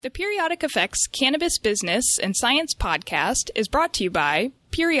The Periodic Effects Cannabis Business and Science podcast is brought to you by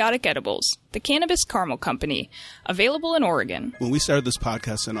Periodic Edibles, the cannabis caramel company, available in Oregon. When we started this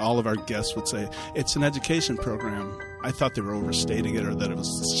podcast and all of our guests would say, it's an education program, I thought they were overstating it or that it was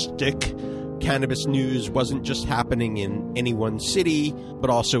a stick. Cannabis news wasn't just happening in any one city, but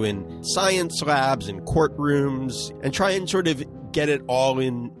also in science labs and courtrooms, and try and sort of get it all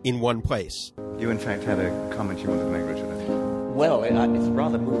in one place. You, in fact, had a comment you wanted to make, Richard, I think. Well, it's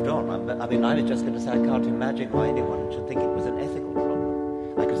rather moved on. I mean, I was just going to say I can't imagine why anyone should think it was an ethical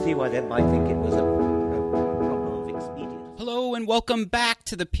problem. I could see why they might think it was a problem of expedience. Hello and welcome back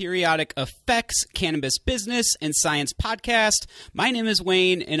to the Periodic Effects Cannabis Business and Science podcast. My name is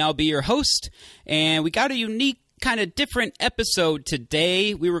Wayne and I'll be your host. And we got a unique kind of different episode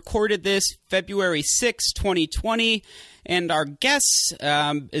today. We recorded this February 6, 2020. And our guests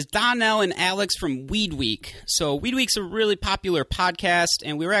is Donnell and Alex from Weed Week. So Weed Week's a really popular podcast,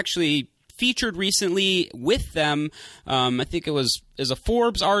 and we were actually featured recently with them. I think it was a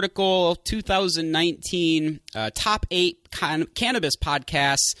Forbes article, 2019 top 8 cannabis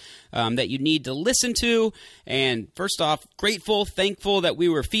podcasts that you need to listen to. And first off, thankful that we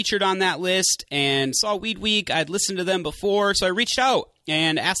were featured on that list and saw Weed Week. I'd listened to them before, so I reached out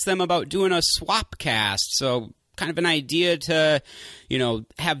and asked them about doing a swap cast. So kind of an idea to,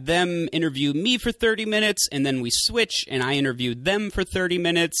 have them interview me for 30 minutes and then we switch and I interviewed them for 30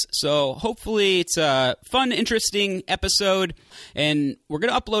 minutes. So hopefully it's a fun, interesting episode, and we're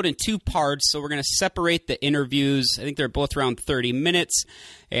going to upload in 2 parts. So we're going to separate the interviews. I think they're both around 30 minutes.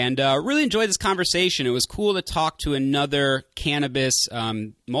 And really enjoyed this conversation. It was cool to talk to another cannabis,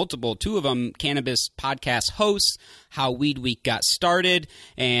 2 of them, cannabis podcast hosts, how Weed Week got started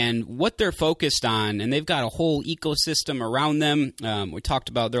and what they're focused on. And they've got a whole ecosystem around them. We talked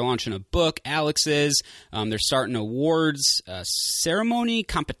about they're launching a book, Alex is. They're starting an awards ceremony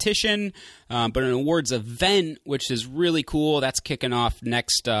competition, but an awards event, which is really cool. That's kicking off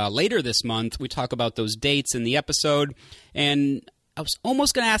later this month. We talk about those dates in the episode. And I was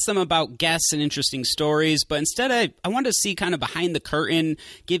almost going to ask them about guests and interesting stories, but instead I wanted to see kind of behind the curtain,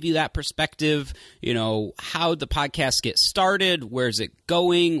 give you that perspective, how the podcast gets started, where's it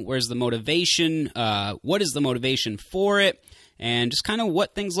going, where's the motivation, what is the motivation for it, and just kind of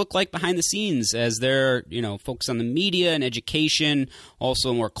what things look like behind the scenes as they're, focused on the media and education,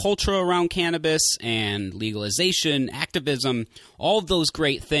 also more culture around cannabis and legalization, activism, all of those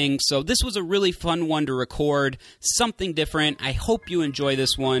great things. So this was a really fun one to record, something different. I hope you enjoy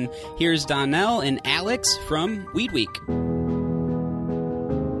this one. Here's Donnell and Alex from Weed Week.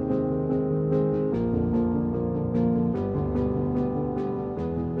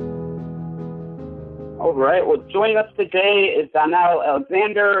 All right. Well, joining us today is Donnell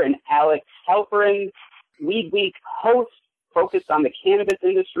Alexander and Alex Halperin, Weed Week hosts, focused on the cannabis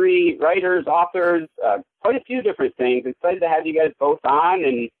industry, writers, authors, quite a few different things. Excited to have you guys both on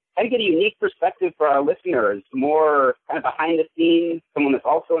and kind of get a unique perspective for our listeners, more kind of behind the scenes, someone that's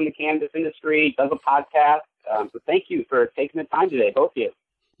also in the cannabis industry, does a podcast. So thank you for taking the time today, both of you.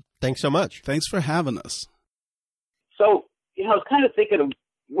 Thanks so much. Thanks for having us. So, I was kind of thinking of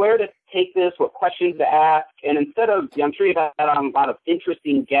where to take this, what questions to ask, and instead of, I'm sure you've had a lot of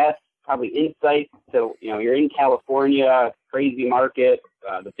interesting guests, probably insights. So, you're in California, crazy market,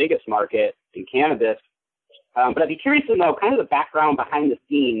 the biggest market in cannabis. But I'd be curious to know kind of the background behind the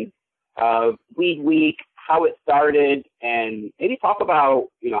scenes of Weed Week, how it started, and maybe talk about,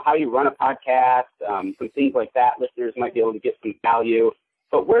 how you run a podcast, some things like that. Listeners might be able to get some value.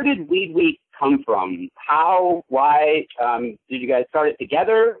 But where did Weed Week come from? How, why, did you guys start it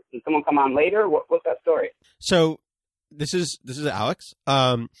together? Did someone come on later? What's that story? So this is Alex.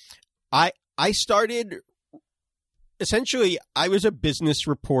 I started, essentially, I was a business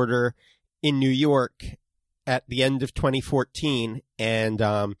reporter in New York at the end of 2014,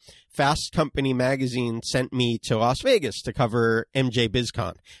 and Fast Company magazine sent me to Las Vegas to cover MJ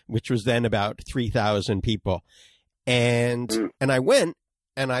BizCon, which was then about 3,000 people. And I went,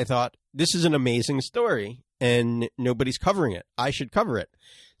 and I thought, this is an amazing story, and nobody's covering it. I should cover it.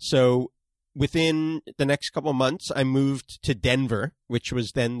 So within the next couple of months, I moved to Denver, which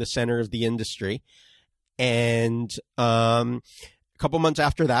was then the center of the industry. And a couple months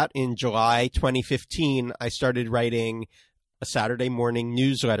after that, in July 2015, I started writing a Saturday morning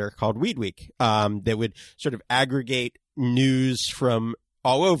newsletter called Weed Week that would sort of aggregate news from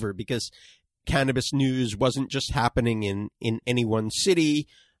all over, because cannabis news wasn't just happening in any one city.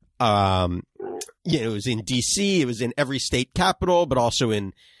 It was in D.C., it was in every state capital, but also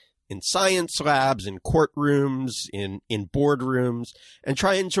in science labs, in courtrooms, in boardrooms, and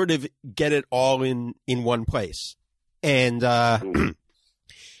try and sort of get it all in one place. And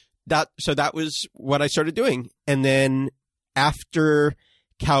that was what I started doing. And then after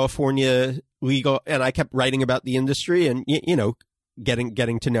California legal, and I kept writing about the industry and,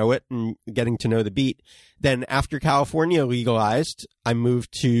 getting to know it and getting to know the beat. Then after California legalized, I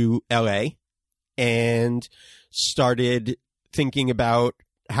moved to LA and started thinking about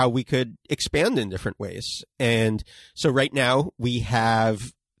how we could expand in different ways. And so right now we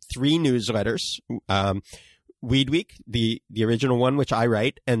have 3 newsletters, Weed Week, the original one, which I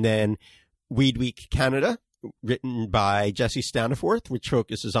write, and then Weed Week Canada, written by Jesse Staniforth, which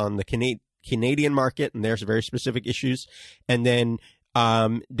focuses on the Canadian market, and there's very specific issues. And then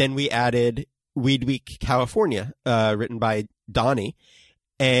we added Weed Week California, written by Donnie,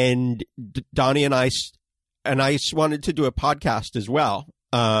 and Donnie and I wanted to do a podcast as well.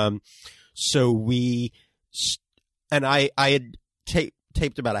 So I had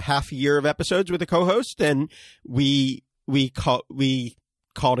taped about a half year of episodes with a co-host, and we called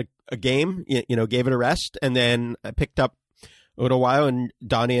a game, gave it a rest, and then I picked up a little while, and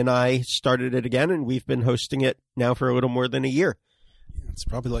Donnie and I started it again, and we've been hosting it now for a little more than a year. It's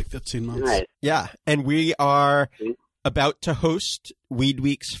probably like 15 months. Right. Yeah, and we are about to host Weed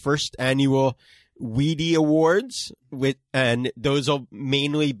Week's first annual Weedy Awards, and those will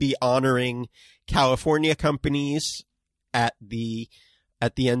mainly be honoring California companies at the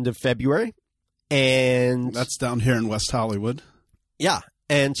end of February, and That's down here in West Hollywood. Yeah,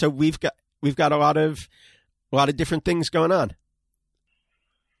 and so we've got a lot of different things going on.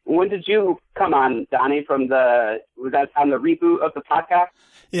 When did you come on, Donnie? Was that on the reboot of the podcast?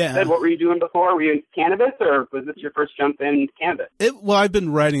 Yeah. What were you doing before? Were you in cannabis, or was this your first jump in cannabis? Well, I've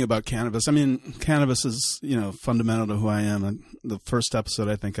been writing about cannabis. I mean, cannabis is, fundamental to who I am. And the first episode,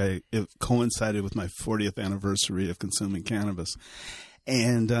 I think it coincided with my 40th anniversary of consuming cannabis.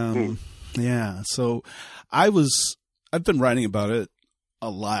 And, yeah, so I've been writing about it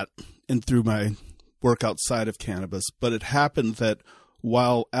a lot and through my work outside of cannabis, but it happened that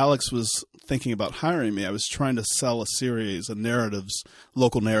while Alex was thinking about hiring me, I was trying to sell a series of narratives,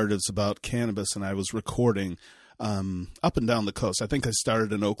 local narratives about cannabis, and I was recording up and down the coast. I think I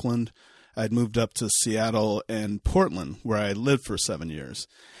started in Oakland. I'd moved up to Seattle and Portland, where I lived for 7 years.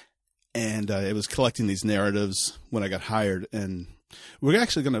 And I was collecting these narratives when I got hired, and we're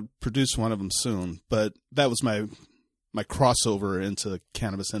actually going to produce one of them soon, but that was my crossover into the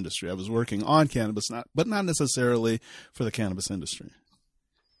cannabis industry. I was working on cannabis, but not necessarily for the cannabis industry.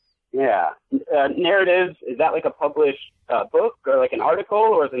 Yeah. Narratives, is that like a published book or like an article,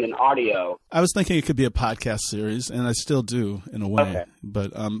 or is it an audio? I was thinking it could be a podcast series, and I still do in a way. Okay.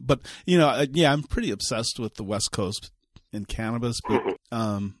 But I'm pretty obsessed with the West Coast in cannabis, but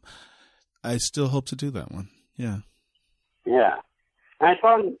I still hope to do that one. Yeah. Yeah. And I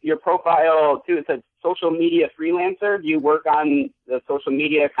saw on your profile, too, it said social media freelancer. Do you work on the social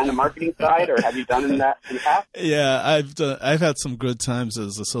media kind of marketing side, or have you done that in the past? Yeah, I've had some good times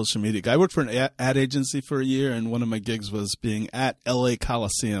as a social media guy. I worked for an ad agency for a year, and one of my gigs was being at LA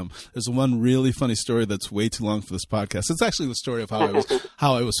Coliseum. There's one really funny story that's way too long for this podcast. It's actually the story of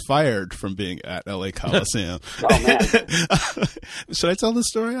how I was fired from being at LA Coliseum. Oh, man. Should I tell this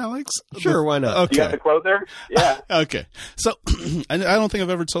story, Alex? Sure, why not? Okay. You got the quote there? Yeah. Okay. So I don't think I've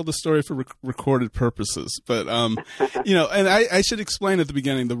ever told the story for recorded purposes, but and I should explain at the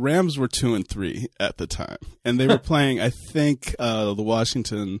beginning, the Rams were 2-3 at the time, and they were playing, I think, the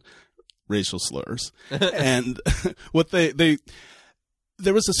Washington racial slurs, and what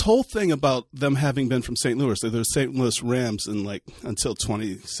there was this whole thing about them having been from St. Louis. They're the St. Louis Rams until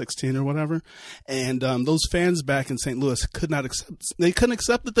 2016 or whatever. And those fans back in St. Louis couldn't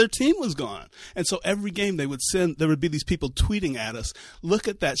accept that their team was gone. And so every game there would be these people tweeting at us, look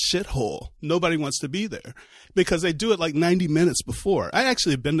at that shithole. Nobody wants to be there. Because they do it like 90 minutes before. I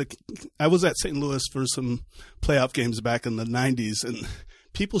was at St. Louis for some playoff games back in the 90s, and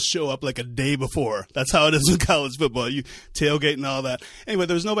people show up like a day before. That's how it is in college football. You tailgate and all that. Anyway,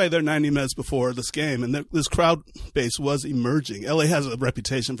 there was nobody there 90 minutes before this game, and this crowd base was emerging. LA has a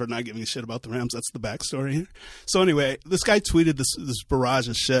reputation for not giving a shit about the Rams. That's the backstory here. So anyway, this guy tweeted this barrage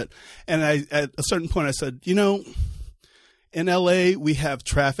of shit, and at a certain point I said, in LA, we have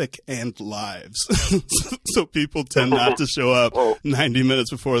traffic and lives. So people tend not to show up 90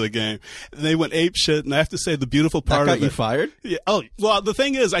 minutes before the game. And they went ape shit, and I have to say the beautiful part of it. That got you fired? Yeah. Oh, well, the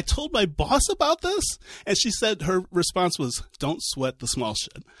thing is, I told my boss about this, and she said her response was, don't sweat the small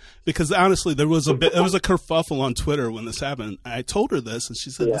shit. Because honestly, there was a kerfuffle on Twitter when this happened. I told her this, and she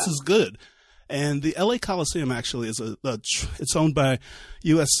said, this is good. And the LA Coliseum actually is it's owned by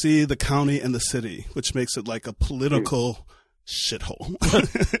USC, the county, and the city, which makes it like a political shithole.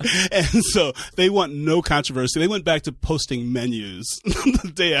 And so they want no controversy. They went back to posting menus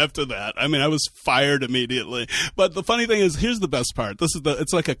the day after that. I mean, I was fired immediately. But the funny thing is, here's the best part.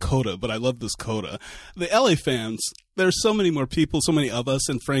 It's like a coda, but I love this coda. The LA fans, there's so many more people, so many of us,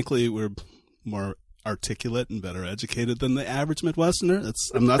 and frankly, we're more articulate and better educated than the average Midwesterner.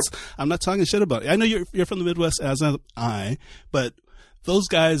 I'm not talking shit about it. I know you're from the Midwest, as am I, but those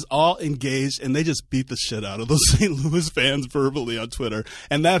guys all engaged, and they just beat the shit out of those St. Louis fans verbally on Twitter,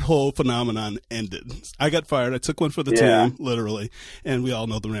 and that whole phenomenon ended. I got fired. I took one for the team, literally, and we all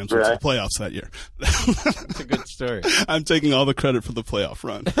know the Rams went to the playoffs that year. That's a good story. I'm taking all the credit for the playoff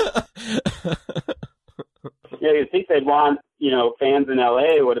run. Yeah, you'd think they'd want, fans in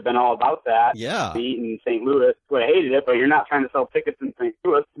LA would have been all about that. Yeah. Beating St. Louis would have hated it, but you're not trying to sell tickets in St.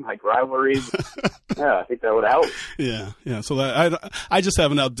 Louis, like rivalries. Yeah, I think that would help. Yeah. So I just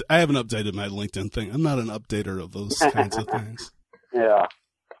haven't updated my LinkedIn thing. I'm not an updater of those kinds of things. Yeah.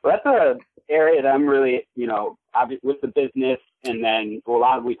 Well, that's an area that I'm really, with the business, and then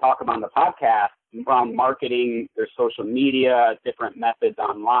we talk about on the podcast around marketing, there's social media, different methods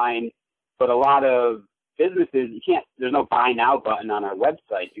online, but a lot of businesses, there's no buy now button on our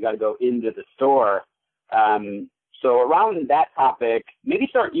website. You got to go into the store. So around that topic, maybe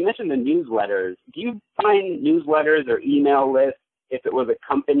you mentioned the newsletters. Do you find newsletters or email lists, if it was a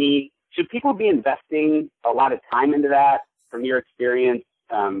company, should people be investing a lot of time into that from your experience,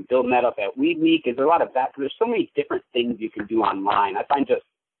 building that up at Weed Week? Is there a lot of that? Because there's so many different things you can do online. I find just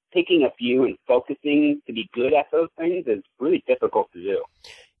picking a few and focusing to be good at those things is really difficult to do.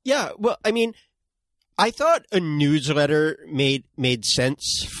 Yeah, well, I mean, I thought a newsletter made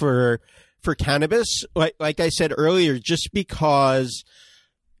sense for cannabis, like I said earlier, just because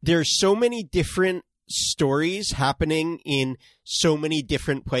there's so many different stories happening in so many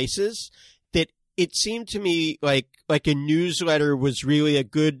different places that it seemed to me like a newsletter was really a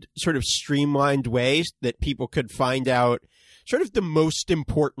good sort of streamlined way that people could find out sort of the most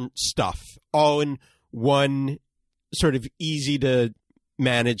important stuff all in one sort of easy to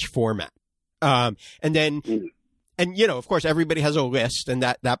manage format. And then, of course, everybody has a list, and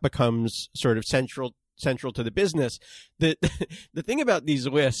that becomes sort of central to the business. The thing about these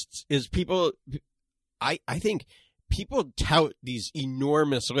lists is I think people tout these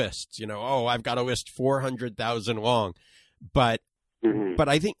enormous lists. I've got a list 400,000 long, but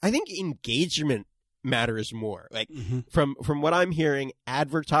I think engagement matters more. Like from what I'm hearing,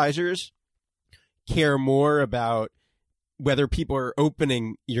 advertisers care more about whether people are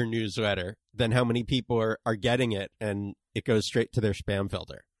opening your newsletter than how many people are getting it, and it goes straight to their spam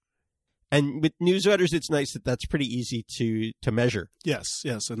filter. And with newsletters, it's nice that that's pretty easy to measure. Yes.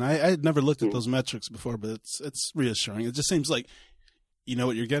 And I had never looked at those metrics before, but it's reassuring. It just seems like you know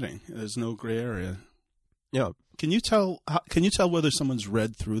what you're getting. There's no gray area. Yeah. Can you tell whether someone's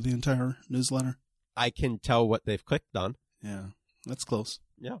read through the entire newsletter? I can tell what they've clicked on. Yeah, that's close.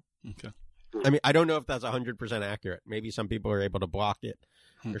 Yeah. Okay. I mean, I don't know if that's 100% accurate. Maybe some people are able to block it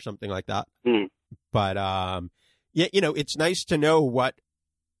or something like that. But it's nice to know what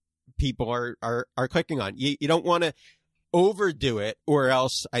people are clicking on. You don't want to overdo it, or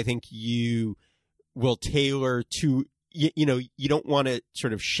else I think you will tailor to you don't want to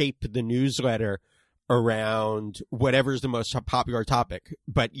sort of shape the newsletter around whatever's the most popular topic,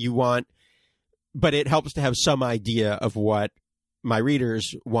 but it helps to have some idea of what my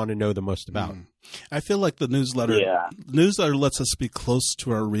readers want to know the most about. I feel like the newsletter lets us be close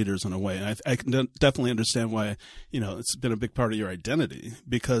to our readers in a way. And I can definitely understand why, it's been a big part of your identity,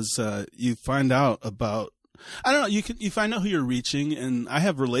 because you find out about, I don't know, you find out who you're reaching. And I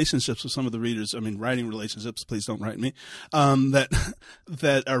have relationships with some of the readers. I mean, writing relationships, please don't write me,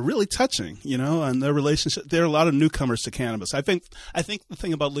 that are really touching, and their relationship. There are a lot of newcomers to cannabis. I think the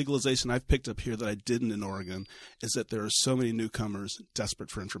thing about legalization I've picked up here that I didn't in Oregon is that there are so many newcomers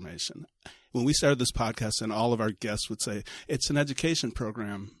desperate for information. When we started this podcast and all of our guests would say, it's an education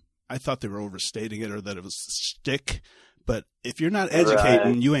program, I thought they were overstating it or that it was shtick. But if you're not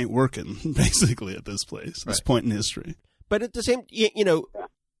educating, you ain't working, basically, at this place, this point in history. But at the same,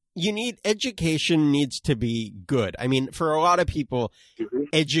 education needs to be good. I mean, for a lot of people,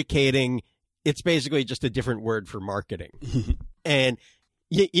 educating, it's basically just a different word for marketing. And,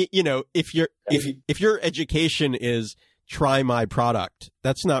 if your education is try my product,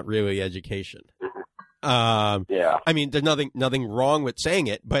 that's not really education. I mean, there's nothing wrong with saying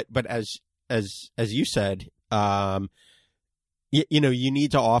it, but as you said, you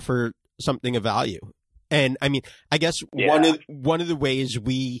need to offer something of value. And I mean, I guess one of the ways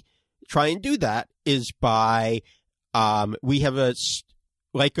we try and do that is by we have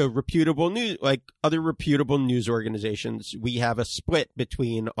like other reputable news organizations, we have a split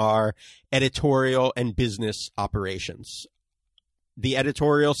between our editorial and business operations. The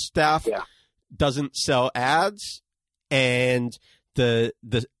editorial staff doesn't sell ads, and the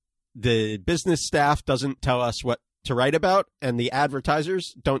business staff doesn't tell us what to write about, and the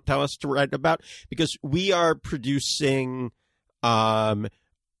advertisers don't tell us to write about, because we are producing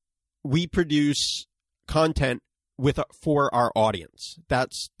we produce content for our audience.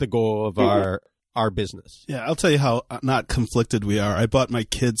 That's the goal of our business. Yeah, I'll tell you how not conflicted we are. I bought my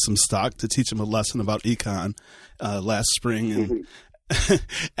kids some stock to teach them a lesson about econ last spring, and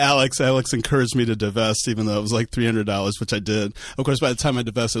Alex encouraged me to divest, even though it was like $300, which I did. Of course, by the time I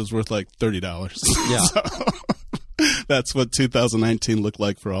divested, it was worth like $30. Yeah. So, that's what 2019 looked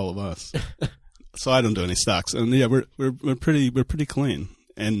like for all of us. So I don't do any stocks, and yeah, we're pretty clean.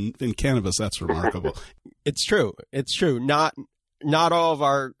 And in cannabis, that's remarkable. It's true. It's true. Not all of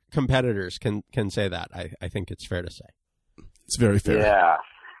our competitors can say that. I think it's fair to say. It's very fair. Yeah.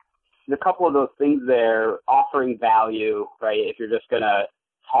 A couple of those things there, offering value, right? If you're just going to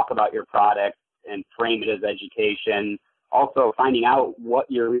talk about your product and frame it as education, also finding out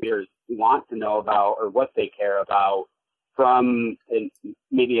what your readers want to know about or what they care about from, and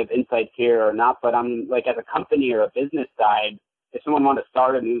maybe have insights here or not, but I'm like, as a company or a business side, if someone wanted to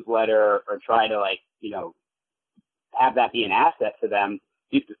start a newsletter or try to have that be an asset to them,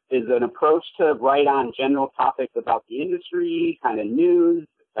 is an approach to write on general topics about the industry, kind of news?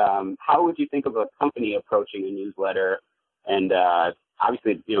 How would you think of a company approaching a newsletter? And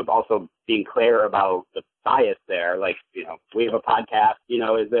obviously, also being clear about the bias there. Like, we have a podcast.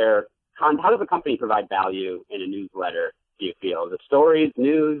 How does a company provide value in a newsletter, do you feel? The stories,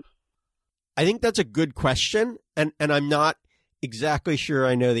 news? I think that's a good question, and I'm not exactly sure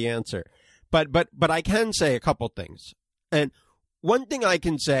I know the answer. But I can say a couple things. And one thing I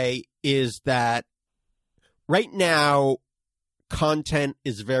can say is that right now, content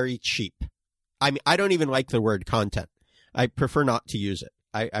is very cheap. I mean, I don't even like the word content. I prefer not to use it.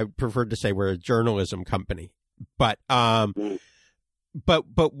 I prefer to say we're a journalism company. But what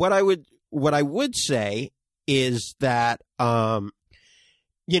I would say is that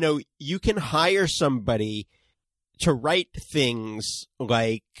you can hire somebody to write things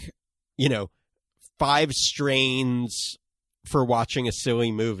like 5 strains for watching a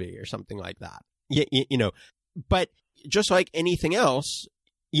silly movie or something like that. But just like anything else,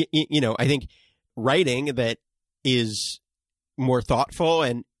 I think writing that is more thoughtful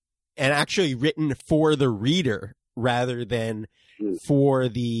and actually written for the reader rather than for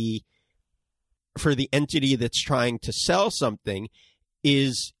the entity that's trying to sell something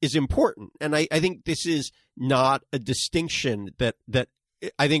is important. And I think this is not a distinction that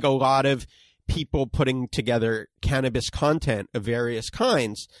I think a lot of people putting together cannabis content of various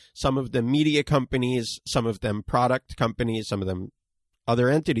kinds, some of them media companies, some of them product companies, some of them other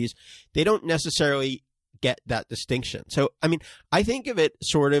entities, they don't necessarily get that distinction. So, I mean, I think of it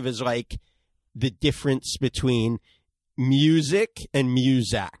sort of as like the difference between music and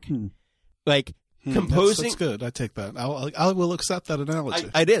muzak. Like composing. That's good. I take that. I will accept that analogy.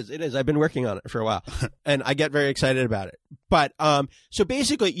 It is. I've been working on it for a while, and I get very excited about it. But so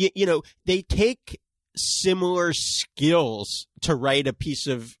basically, they take similar skills to write a piece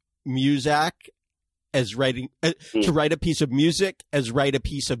of music as writing to write a piece of music as write a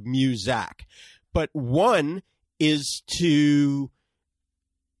piece of muzak. But one is to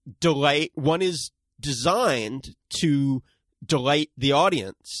delight. One is designed to delight the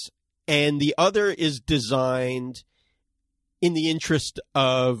audience, and the other is designed in the interest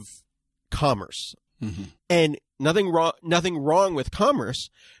of commerce. Mm-hmm. And nothing wrong with commerce,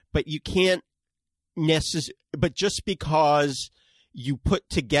 but you can't but just because you put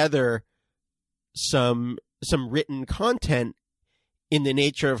together some written content in the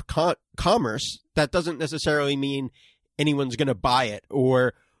nature of commerce, that doesn't necessarily mean anyone's going to buy it.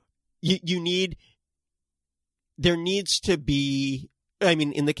 Or there needs to be. I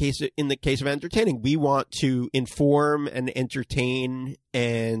mean, in the case of entertaining, we want to inform and entertain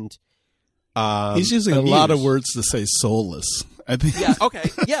and. He's using amuse. A lot of words to say soulless. I think. Yeah. Okay.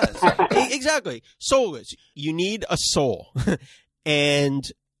 Yes. Exactly. Soulless. You need a soul, and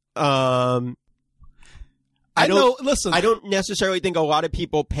I don't necessarily think a lot of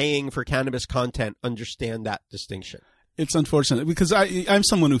people paying for cannabis content understand that distinction. It's unfortunate because I'm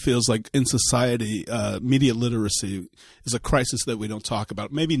someone who feels like in society, media literacy is a crisis that we don't talk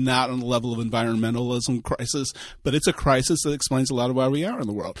about. Maybe not on the level of environmentalism crisis, but it's a crisis that explains a lot of why we are in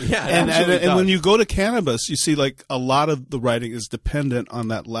the world. Yeah, and when you go to cannabis, you see like a lot of the writing is dependent on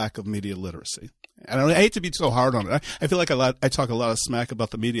that lack of media literacy. I hate to be so hard on it. I feel like I talk a lot of smack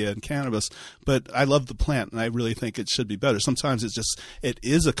about the media and cannabis, but I love the plant, and I really think it should be better. Sometimes it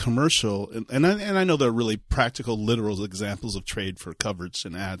is a commercial, and I know there are really practical, literal examples of trade for coverage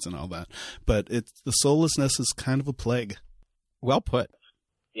and ads and all that, but the soullessness is kind of a plague. Well put.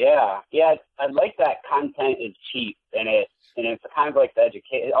 Yeah. I like that content is cheap, and it's kind of like the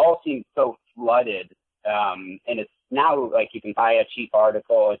education. It all seems so flooded, and it's now like you can buy a cheap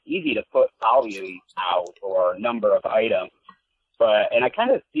article. It's easy to put volume out or number of items, and I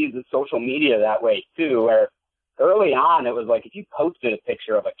kind of see the social media that way too, where early on it was like if you posted a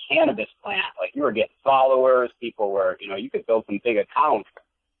picture of a cannabis plant, like you were getting followers, people were, you could build some big accounts.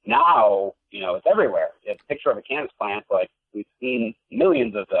 Now, it's everywhere. It's a picture of a cannabis plant, like we've seen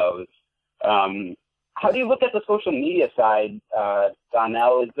millions of those. How do you look at the social media side,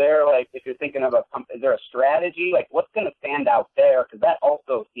 Donnell? Is there, like, if you're thinking of is there a strategy? Like, what's going to stand out there? Because that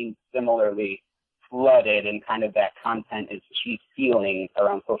also seems similarly flooded, and kind of that content is cheap feeling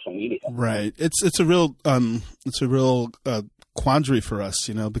around social media. Right. It's a real quandary for us,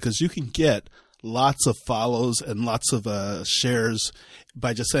 because you can get lots of follows and lots of shares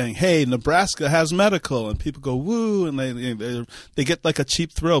by just saying, "Hey, Nebraska has medical," and people go woo, and they get like a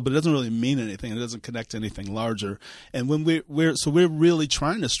cheap thrill, but it doesn't really mean anything. It doesn't connect to anything larger. And when we're really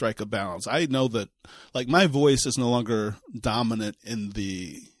trying to strike a balance. I know that like my voice is no longer dominant in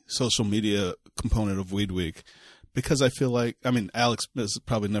the social media component of Weed Week, because I feel like, Alex has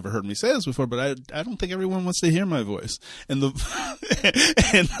probably never heard me say this before, but I don't think everyone wants to hear my voice. And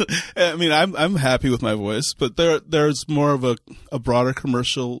I'm happy with my voice, but there's more of a broader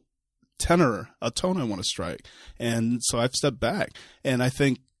commercial tone I want to strike. And so I've stepped back, and I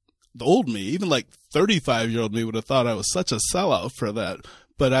think the old me, even like 35-year-old me, would have thought I was such a sellout for that.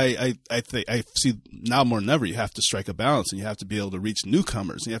 But I see now more than ever, you have to strike a balance, and you have to be able to reach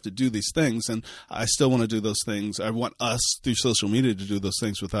newcomers, and you have to do these things. And I still want to do those things. I want us through social media to do those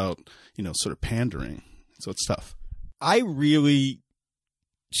things without, sort of pandering. So it's tough. I really,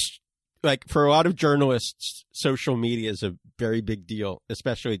 like, for a lot of journalists, social media is a very big deal,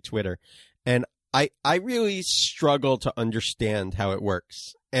 especially Twitter. And I really struggle to understand how it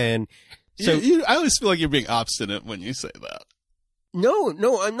works. And so I always feel like you're being obstinate when you say that. No,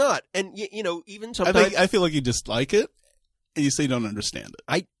 I'm not. And, even sometimes I feel like you dislike it, and you say you don't understand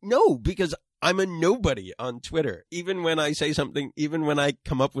it. No, because I'm a nobody on Twitter, even when I say something, even when I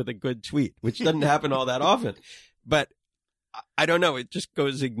come up with a good tweet, which doesn't happen all that often. But I don't know, it just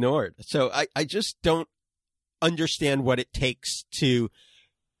goes ignored. So I just don't understand what it takes to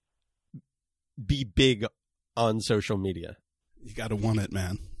be big on social media. You got to want it,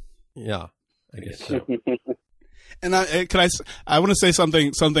 man. Yeah, I guess so. And I want to say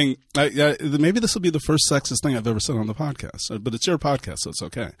something. Maybe this will be the first sexist thing I've ever said on the podcast, but it's your podcast, so it's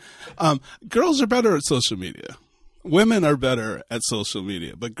okay. Girls are better at social media. Women are better at social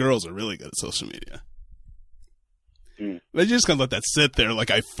media, but girls are really good at social media. But you're just gonna let that sit there like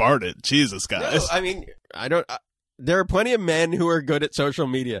I farted. Jesus, guys. No, there are plenty of men who are good at social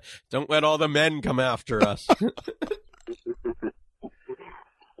media. Don't let all the men come after us.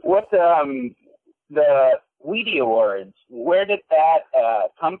 What the Wheatie Awards, where did that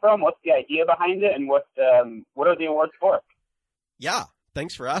come from? What's the idea behind it, and what are the awards for? Yeah,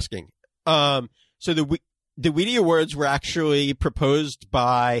 thanks for asking. So the Wheatie Awards were actually proposed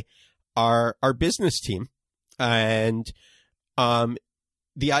by our business team, and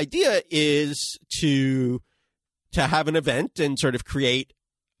the idea is to have an event and sort of create,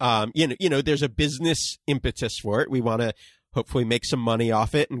 there's a business impetus for it. We want to hopefully make some money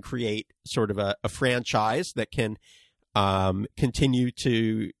off it and create sort of a franchise that can continue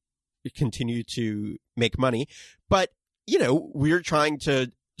to make money. But, we're trying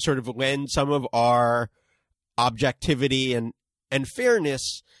to sort of lend some of our objectivity and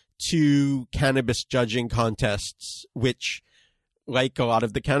fairness to cannabis judging contests, which, like a lot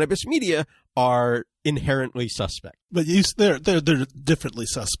of the cannabis media, are inherently suspect. But they're differently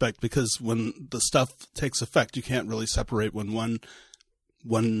suspect, because when the stuff takes effect, you can't really separate when one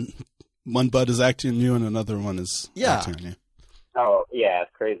bud is acting on you and another one is acting on you. Oh yeah,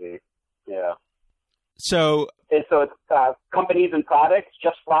 it's crazy. Yeah. So it's companies and products,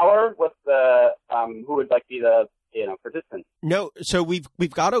 just flower. What's the who would like be the participants? No, so we've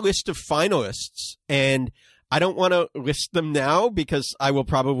got a list of finalists, and I don't want to list them now because I will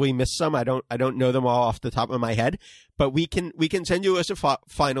probably miss some. I don't know them all off the top of my head, but we can send you a list of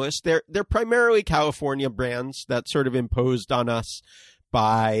finalists. They're primarily California brands that sort of imposed on us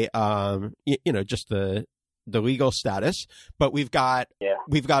by just the legal status. But we've got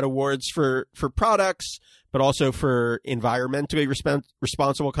awards for products, but also for environmentally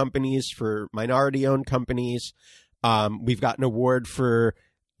responsible companies, for minority-owned companies. We've got an award for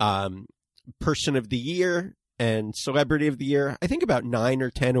Person of the Year and Celebrity of the Year. I think about 9 or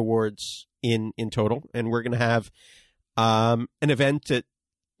 10 awards in total. And we're going to have an event at,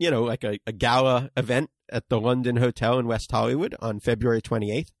 like a gala event at the London Hotel in West Hollywood on February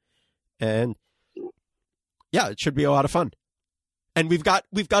 28th. And yeah, it should be a lot of fun. And we've got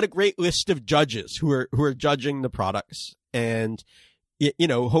a great list of judges who are judging the products, and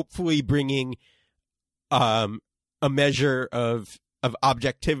hopefully bringing a measure of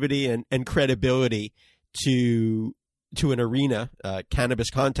objectivity and credibility to an arena, cannabis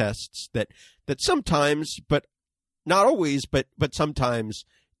contests that sometimes, but not always, but sometimes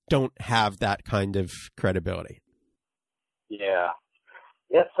don't have that kind of credibility. Yeah.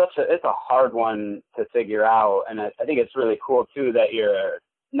 It's a hard one to figure out, and I think it's really cool too that you're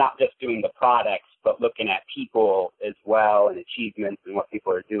not just doing the products, but looking at people as well and achievements and what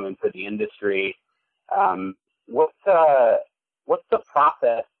people are doing for the industry. What's the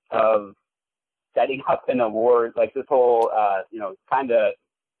process of setting up an award like this whole kind of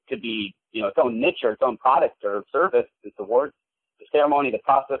could be its own niche or its own product or service? This award, the ceremony, the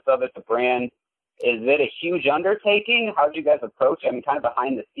process of it, the brand. Is it a huge undertaking? How did you guys approach it? I mean, kind of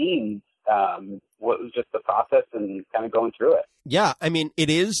behind the scenes, what was just the process and kind of going through it? Yeah, I mean, it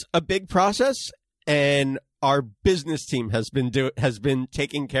is a big process, and our business team has been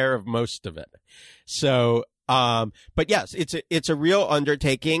taking care of most of it. So, but yes, it's a real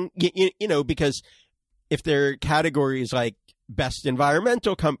undertaking, because if there are categories like best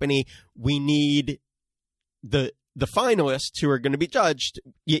environmental company, we need the finalists who are going to be judged.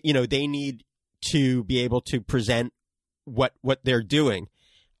 They need to be able to present what they're doing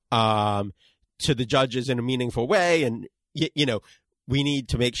to the judges in a meaningful way. And, we need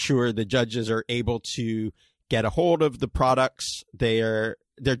to make sure the judges are able to get a hold of the products they're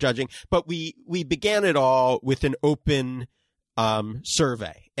judging. But we began it all with an open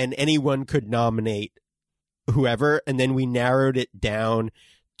survey, and anyone could nominate whoever. And then we narrowed it down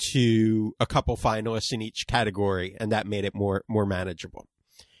to a couple finalists in each category, and that made it more manageable.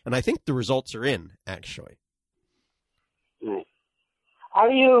 And I think the results are in, actually. Nice. How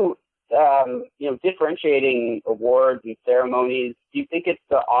do you, differentiating awards and ceremonies, do you think it's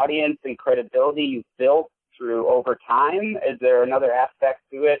the audience and credibility you've built through over time? Is there another aspect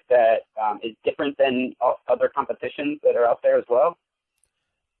to it that is different than other competitions that are out there as well?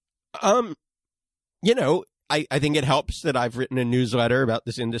 I think it helps that I've written a newsletter about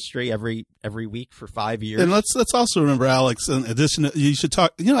this industry every week for 5 years. And let's also remember, Alex, in addition, you should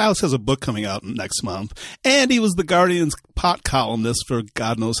talk, Alex has a book coming out next month, and he was the Guardian's pot columnist for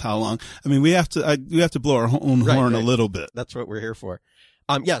God knows how long. I mean, we have to blow our own horn a little bit. That's what we're here for.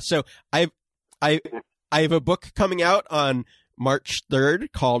 So I have a book coming out on March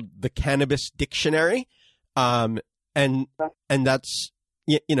 3rd called The Cannabis Dictionary. And that's,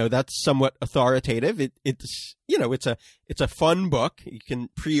 that's somewhat authoritative. It's a fun book. You can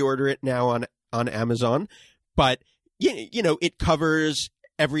pre-order it now on Amazon, but it covers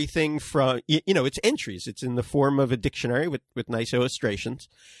everything from, it's entries. It's in the form of a dictionary with nice illustrations,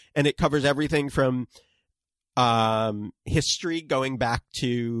 and it covers everything from history going back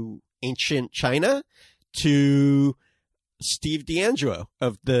to ancient China to Steve D'Angelo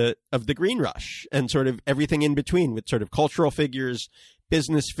of the Green Rush, and sort of everything in between, with sort of cultural figures,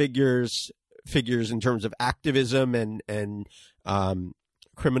 business figures in terms of activism and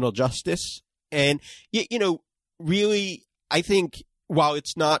criminal justice. And, really, I think while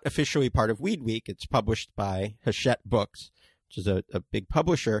it's not officially part of Weed Week, it's published by Hachette Books, which is a big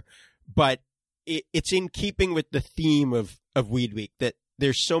publisher, but it's in keeping with the theme of Weed Week, that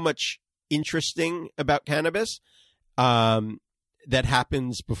there's so much interesting about cannabis that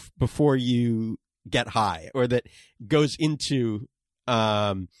happens before you get high, or that goes into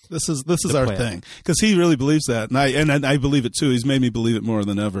this is our thing, because he really believes that, and I believe it too. He's made me believe it more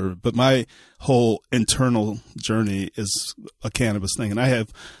than ever. But my whole internal journey is a cannabis thing, and I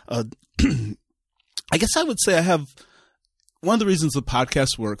have I guess I would say I have one of the reasons the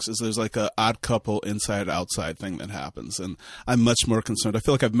podcast works is there's like a odd couple inside outside thing that happens, and I'm much more concerned. I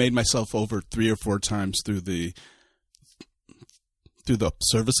feel like I've made myself over 3 or 4 times through the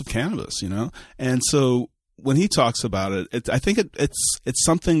service of cannabis, and so when he talks about it, I think it's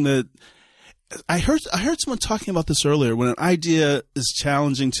something that I heard someone talking about this earlier. When an idea is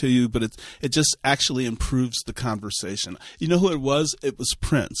challenging to you, but it just actually improves the conversation. You know who it was? It was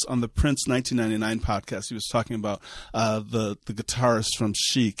Prince on the Prince 1999 podcast. He was talking about the guitarist from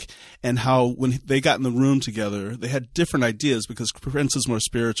Chic and how when they got in the room together, they had different ideas because Prince is more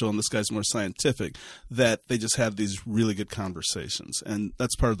spiritual and this guy's more scientific. That they just had these really good conversations, and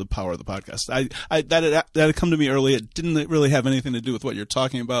that's part of the power of the podcast. That had come to me early. It didn't really have anything to do with what you're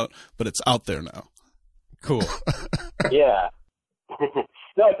talking about, but it's out there now. Cool. Yeah.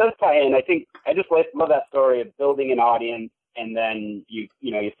 No, it does tie in. I think I just love that story of building an audience, and then you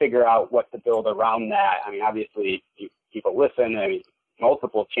figure out what to build around that. I mean, obviously people listen. I mean,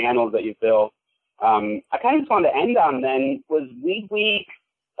 multiple channels that you've built. I kind of just wanted to end on then was Weed Week.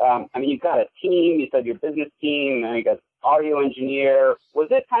 I mean, you've got a team. You said your business team, and you got audio engineer. Was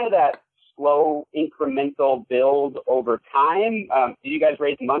it kind of that slow incremental build over time? Did you guys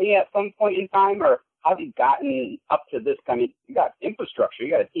raise money at some point in time, or how have you gotten up to this? I mean, you got infrastructure,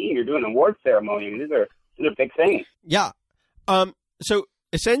 you got a team, you're doing an award ceremony. I mean, these are big things. Yeah. So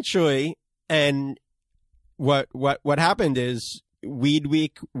essentially, and what happened is Weed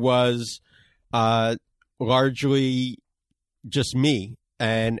Week was largely just me,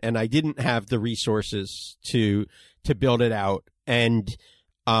 and I didn't have the resources to build it out. And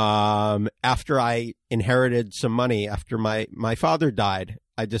after I inherited some money after my father died,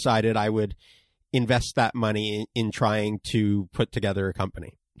 I decided I would invest that money in trying to put together a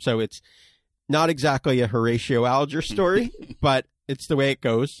company. So it's not exactly a Horatio Alger story, but it's the way it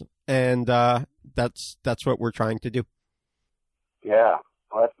goes, and that's what we're trying to do. Yeah.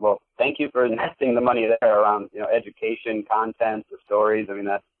 Well, thank you for investing the money there around education, content, the stories. I mean,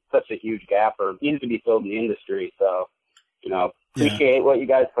 that's such a huge gap, or needs to be filled in the industry. So appreciate what you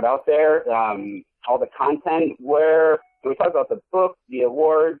guys put out there. All the content. Where we talk about the book, the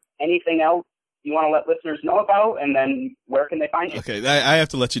awards, anything else you want to let listeners know about, and then where can they find you? Okay, I have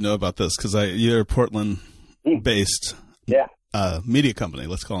to let you know about this because you're a Portland-based media company.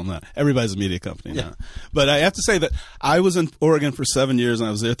 Let's call them that. Everybody's a media company now. But I have to say that I was in Oregon for 7 years, and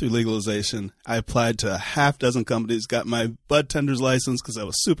I was there through legalization. I applied to a half dozen companies, got my bud tender's license because I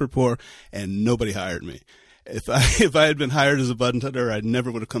was super poor, and nobody hired me. If I had been hired as a bud tender, I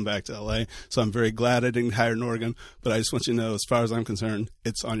never would have come back to LA. So I'm very glad I didn't hire in Oregon. But I just want you to know, as far as I'm concerned,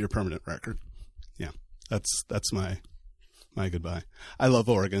 it's on your permanent record. Yeah, that's my goodbye. I love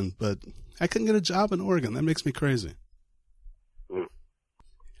Oregon, but I couldn't get a job in Oregon. That makes me crazy.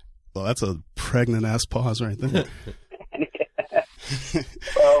 Well, that's a pregnant-ass pause right there.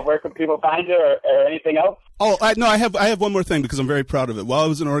 Well, where can people find you, or anything else? Oh, I have one more thing because I'm very proud of it. While I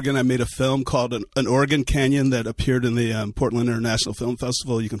was in Oregon, I made a film called an Oregon Canyon that appeared in the Portland International Film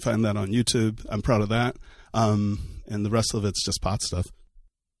Festival. You can find that on YouTube. I'm proud of that. And the rest of it's just pot stuff.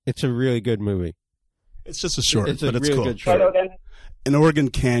 It's a really good movie. It's just a short, it's but it's really cool. Good short. An Oregon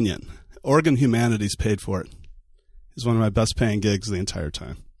Canyon. Oregon Humanities paid for it. It's one of my best paying gigs the entire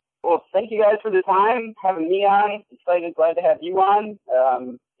time. Well, thank you guys for the time, having me on. Glad to have you on.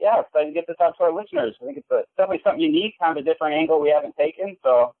 Excited to get this out to our listeners. I think it's definitely something unique, kind of a different angle we haven't taken.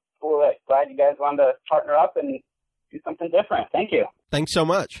 So cool. Glad you guys wanted to partner up and do something different. Thank you. Thanks so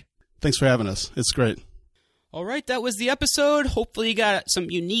much. Thanks for having us. It's great. All right, that was the episode. Hopefully you got some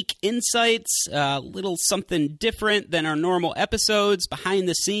unique insights, a little something different than our normal episodes, behind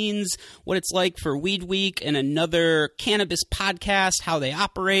the scenes, what it's like for Weed Week and another cannabis podcast, how they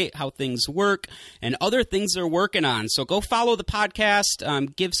operate, how things work, and other things they're working on. So go follow the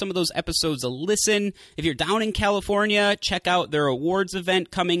podcast, give some of those episodes a listen. If you're down in California, check out their awards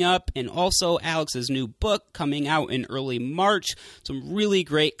event coming up, and also Alex's new book coming out in early March. Some really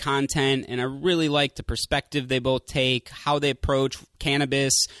great content, and I really like the perspective they both take, how they approach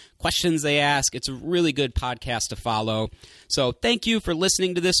cannabis, questions they ask. It's a really good podcast to follow. So thank you for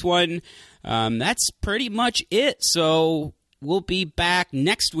listening to this one. That's pretty much it. So we'll be back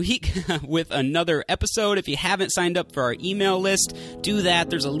next week with another episode. If you haven't signed up for our email list, do that.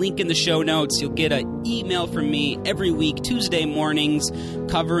 There's a link in the show notes. You'll get an email from me every week, Tuesday mornings,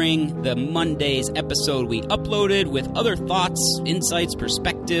 covering the Monday's episode we uploaded with other thoughts, insights,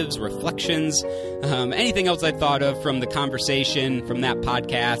 perspectives, reflections, anything else I thought of from the conversation from that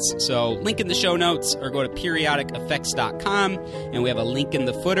podcast. So link in the show notes, or go to periodiceffects.com, and we have a link in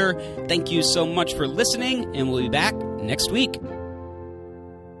the footer. Thank you so much for listening, and we'll be back next week.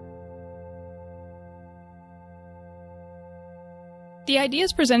 The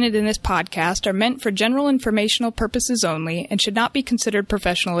ideas presented in this podcast are meant for general informational purposes only and should not be considered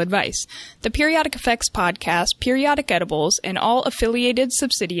professional advice. The Periodic Effects Podcast, Periodic Edibles, and all affiliated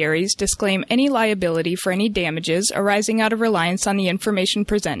subsidiaries disclaim any liability for any damages arising out of reliance on the information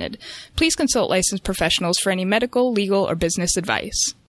presented. Please consult licensed professionals for any medical, legal, or business advice.